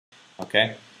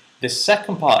Okay. This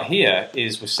second part here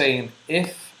is we're saying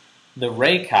if the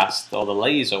raycast or the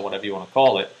laser, whatever you want to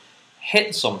call it,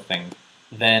 hit something,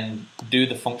 then do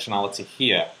the functionality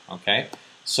here. Okay.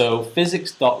 So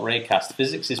physics.raycast.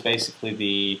 Physics is basically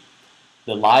the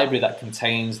library that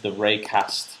contains the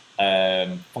raycast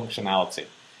functionality.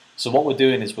 So what we're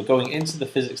doing is we're going into the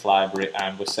physics library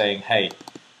and we're saying, hey,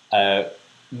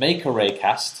 make a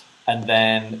raycast, and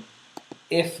then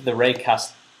if the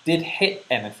raycast did hit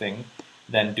anything,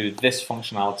 then do this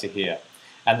functionality here.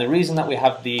 And the reason that we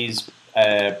have these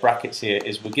brackets here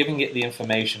is we're giving it the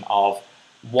information of,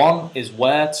 one is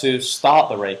where to start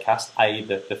the raycast, i.e.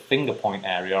 the finger point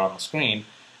area on the screen,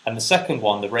 and the second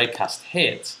one, the raycast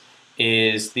hit,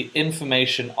 is the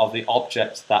information of the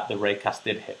object that the raycast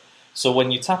did hit. So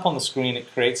when you tap on the screen,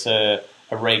 it creates a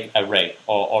ray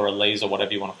or a laser,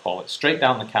 whatever you want to call it, straight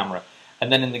down the camera.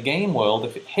 And then in the game world,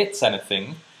 if it hits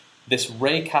anything, this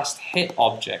raycast hit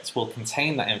object will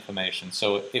contain that information.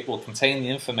 So it will contain the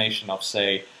information of,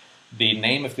 say, the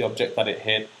name of the object that it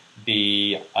hit,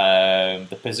 the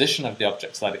position of the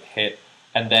objects that it hit,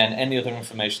 and then any other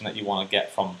information that you want to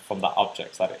get from that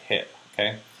object that it hit.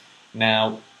 Okay.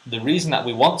 Now, the reason that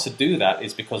we want to do that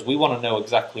is because we want to know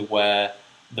exactly where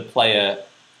the player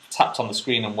tapped on the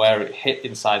screen and where it hit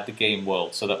inside the game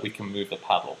world, so that we can move the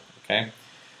paddle. Okay.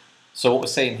 So what we're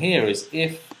saying here is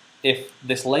if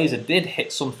this laser did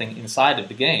hit something inside of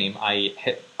the game, i.e. it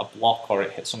hit a block or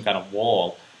it hit some kind of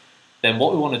wall, then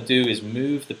what we want to do is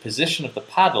move the position of the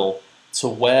paddle to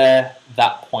where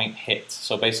that point hit.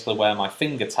 So basically where my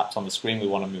finger tapped on the screen, we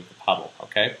want to move the paddle.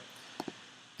 Okay.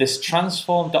 This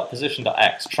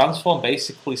transform.position.x, transform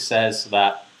basically says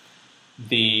that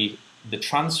the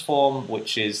transform,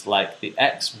 which is like the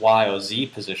x, y, or z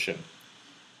position,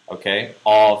 okay,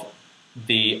 of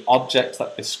the object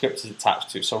that the script is attached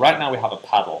to. So right now we have a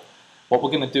paddle. What we're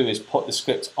going to do is put the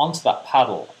script onto that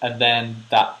paddle, and then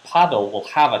that paddle will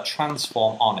have a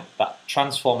transform on it. That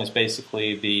transform is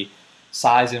basically the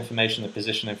size information, the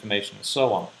position information, and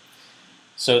so on.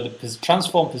 So the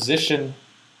transform position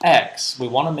x, we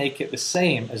want to make it the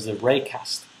same as the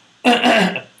raycast,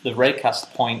 the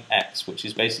raycast point x, which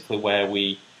is basically where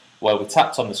we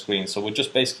tapped on the screen. So we're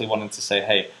just basically wanting to say,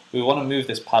 hey, we want to move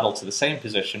this paddle to the same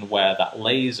position where that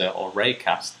laser or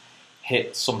raycast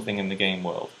hit something in the game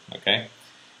world. Okay.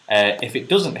 If it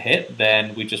doesn't hit,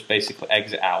 then we just basically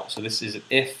exit out. So this is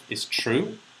if is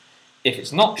true. If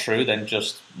it's not true, then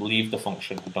just leave the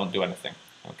function and don't do anything.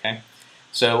 Okay.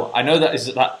 So I know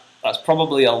that's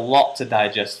probably a lot to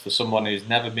digest for someone who's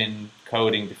never been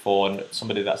coding before and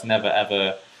somebody that's never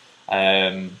ever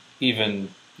even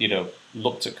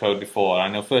looked at code before. I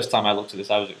know first time I looked at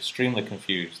this, I was extremely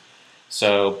confused.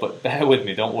 So, but bear with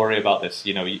me, don't worry about this.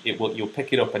 You'll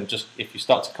pick it up, and just if you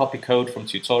start to copy code from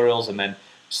tutorials and then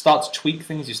start to tweak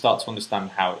things, you start to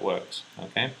understand how it works.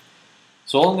 Okay.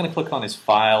 So all I'm going to click on is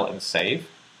File and Save.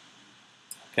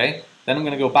 Okay. Then I'm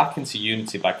going to go back into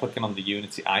Unity by clicking on the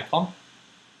Unity icon.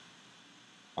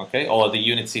 Okay, or the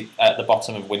Unity at the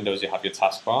bottom of Windows, you have your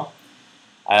taskbar.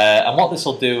 And what this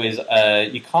will do is,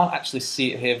 you can't actually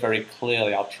see it here very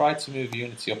clearly. I'll try to move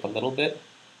Unity up a little bit.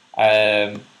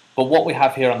 But what we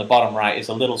have here on the bottom right is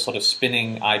a little sort of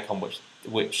spinning icon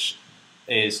which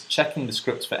is checking the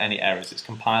script for any errors. It's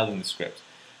compiling the script.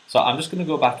 So I'm just going to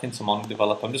go back into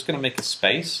MongoDevelop. I'm just going to make a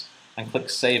space and click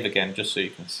Save again just so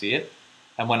you can see it.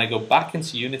 And when I go back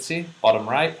into Unity, bottom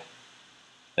right,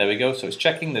 there we go. So it's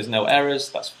checking, there's no errors,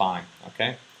 that's fine.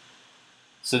 Okay.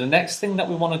 So the next thing that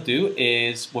we want to do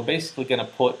is we're basically going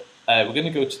to we're going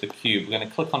to go to the cube. We're going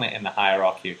to click on it in the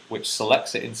hierarchy, which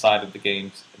selects it inside of the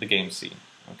game scene.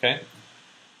 Okay.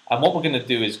 And what we're going to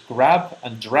do is grab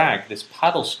and drag this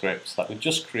paddle script that we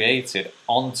just created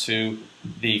onto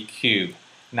the cube.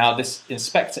 Now this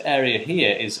inspector area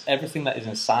here is everything that is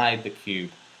inside the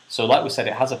cube. So like we said,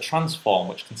 it has a transform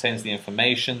which contains the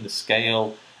information, the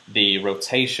scale, the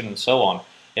rotation, and so on.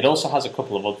 It also has a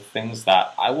couple of other things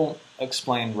that I won't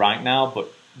explain right now,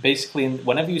 but basically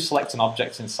whenever you select an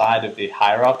object inside of the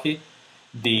hierarchy,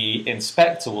 the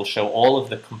inspector will show all of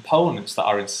the components that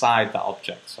are inside that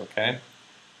object. Okay.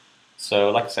 So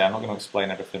like I say, I'm not going to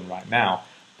explain everything right now,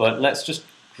 but let's just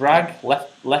drag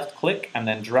left click and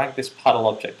then drag this paddle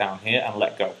object down here and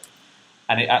let go.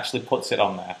 And it actually puts it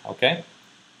on there. Okay.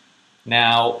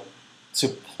 Now, to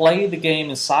play the game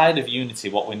inside of Unity,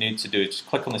 what we need to do is just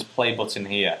click on this play button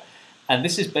here. And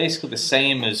this is basically the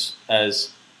same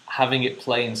as having it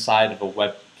play inside of a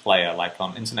web player, like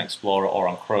on Internet Explorer or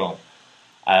on Chrome.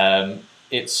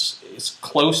 It's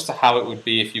close to how it would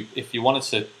be if you wanted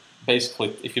to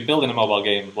basically, if you're building a mobile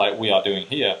game like we are doing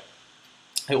here,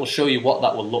 it will show you what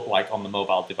that will look like on the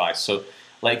mobile device. So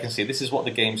like you can see, this is what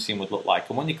the game scene would look like.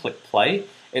 And when you click play,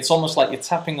 it's almost like you're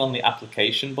tapping on the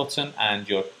application button and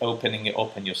you're opening it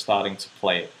up and you're starting to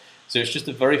play it. So it's just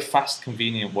a very fast,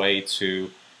 convenient way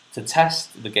to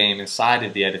test the game inside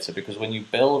of the editor, because when you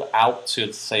build out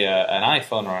to, say, an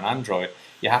iPhone or an Android,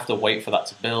 you have to wait for that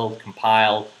to build,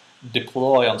 compile,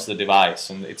 deploy onto the device,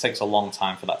 and it takes a long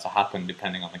time for that to happen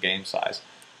depending on the game size.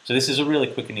 So this is a really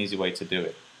quick and easy way to do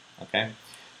it. Okay,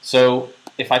 so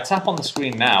if I tap on the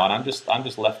screen now, and I'm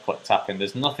just left click tapping,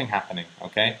 there's nothing happening.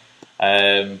 Okay,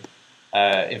 in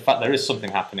fact there is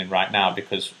something happening right now,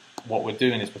 because what we're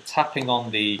doing is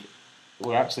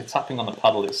we're actually tapping on the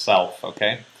paddle itself.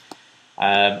 Okay,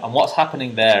 and what's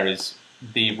happening there is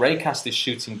the raycast is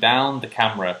shooting down the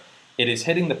camera. It is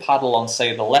hitting the paddle on,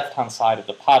 say, the left-hand side of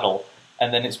the paddle,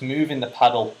 and then it's moving the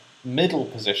paddle middle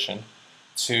position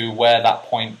to where that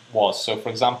point was. So, for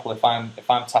example, if I'm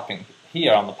tapping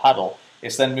here on the paddle,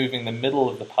 it's then moving the middle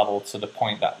of the paddle to the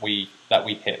point that we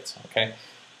hit. Okay,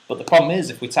 but the problem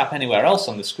is, if we tap anywhere else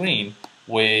on the screen,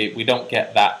 we don't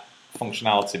get that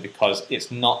functionality, because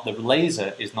the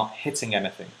laser is not hitting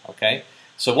anything. Okay,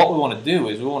 so what we want to do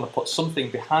is we want to put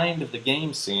something behind of the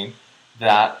game scene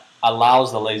that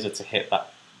allows the laser to hit,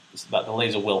 that the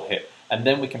laser will hit, and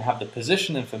then we can have the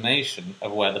position information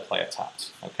of where the player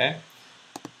taps. Okay,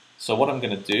 so what I'm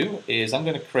going to do is I'm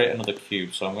going to create another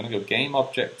cube. So I'm going to go Game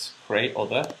Object, Create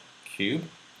Other Cube,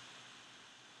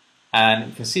 and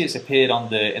you can see it's appeared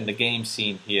in the game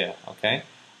scene here. Okay,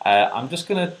 I'm just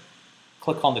going to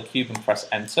click on the cube and press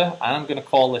Enter, and I'm going to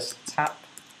call this Tap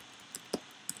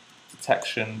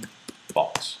Detection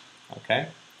Box. Okay.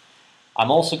 I'm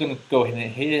also going to go in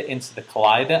here into the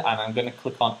collider, and I'm going to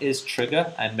click on Is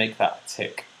Trigger and make that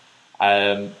tick.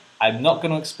 I'm not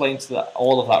going to explain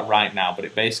all of that right now, but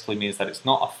it basically means that it's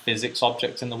not a physics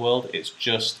object in the world. It's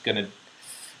just going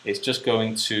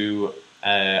to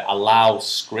allow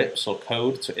scripts or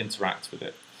code to interact with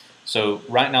it. So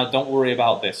right now, don't worry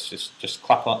about this. Just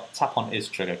tap on Is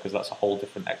Trigger, because that's a whole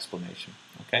different explanation.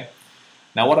 Okay.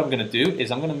 Now what I'm going to do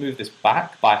is I'm going to move this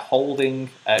back by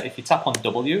holding. If you tap on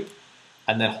W,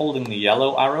 and then holding the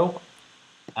yellow arrow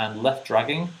and left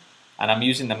dragging, and I'm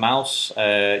using the mouse.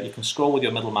 You can scroll with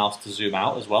your middle mouse to zoom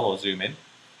out as well, or zoom in.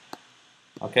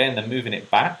 Okay, and then moving it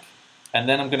back, and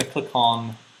then I'm going to click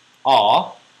on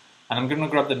R, and I'm going to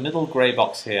grab the middle grey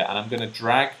box here, and I'm going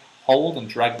to hold and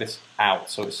drag this out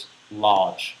so it's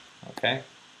large. Okay,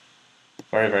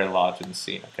 very, very large in the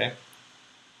scene. Okay.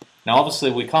 Now obviously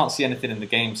we can't see anything in the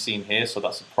game scene here, so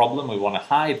that's a problem. We want to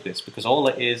hide this, because all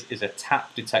it is a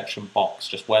tap detection box,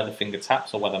 just where the finger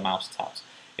taps or where the mouse taps.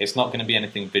 It's not going to be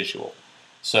anything visual.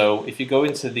 So if you go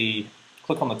into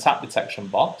click on the tap detection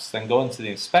box, then go into the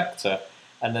inspector,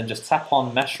 and then just tap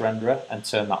on Mesh Renderer and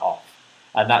turn that off.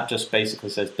 And that just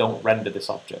basically says don't render this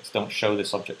object, don't show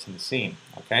this object in the scene.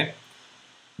 Okay.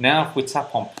 Now if we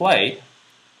tap on play,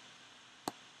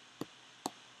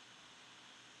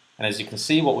 and as you can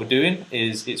see, what we're doing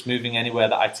is it's moving anywhere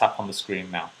that I tap on the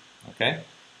screen now, okay?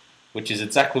 Which is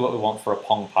exactly what we want for a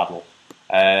Pong paddle.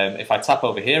 If I tap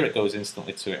over here, it goes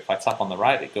instantly to it. If I tap on the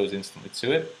right, it goes instantly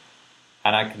to it.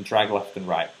 And I can drag left and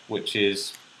right, which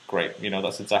is great. You know,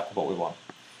 that's exactly what we want.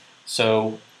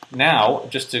 So now,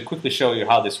 just to quickly show you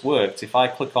how this works, if I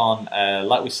click on,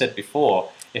 like we said before,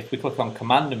 if we click on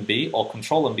Command and B or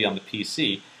Control and B on the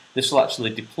PC, this will actually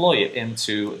deploy it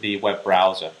into the web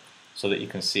browser, so that you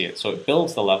can see it. So it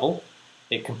builds the level,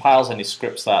 it compiles any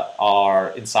scripts that are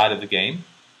inside of the game,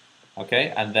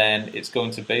 okay, and then it's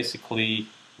going to basically,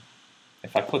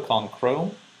 if I click on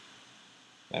Chrome,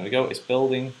 there we go, it's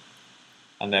building,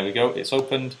 and there we go, it's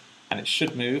opened, and it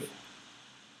should move,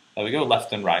 there we go,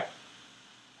 left and right.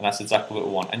 And that's exactly what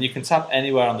we want. And you can tap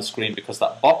anywhere on the screen, because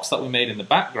that box that we made in the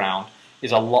background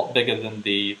is a lot bigger than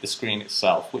the screen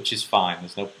itself, which is fine.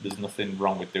 There's nothing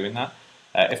wrong with doing that.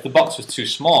 If the box was too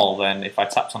small, then if I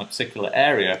tapped on a particular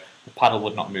area, the paddle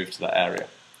would not move to that area.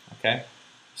 Okay,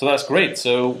 so that's great.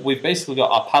 So we've basically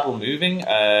got our paddle moving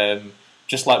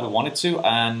just like we wanted to,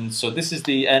 and so this is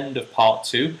the end of part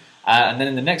 2. And then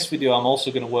in the next video, I'm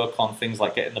also going to work on things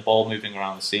like getting the ball moving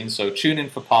around the scene. So tune in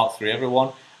for part 3,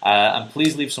 everyone, and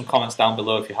please leave some comments down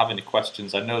below if you have any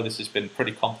questions. I know this has been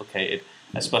pretty complicated,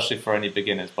 especially for any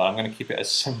beginners, but I'm going to keep it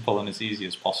as simple and as easy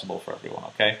as possible for everyone.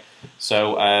 Okay,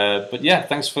 so but yeah,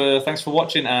 thanks for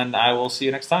watching, and I will see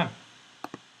you next time.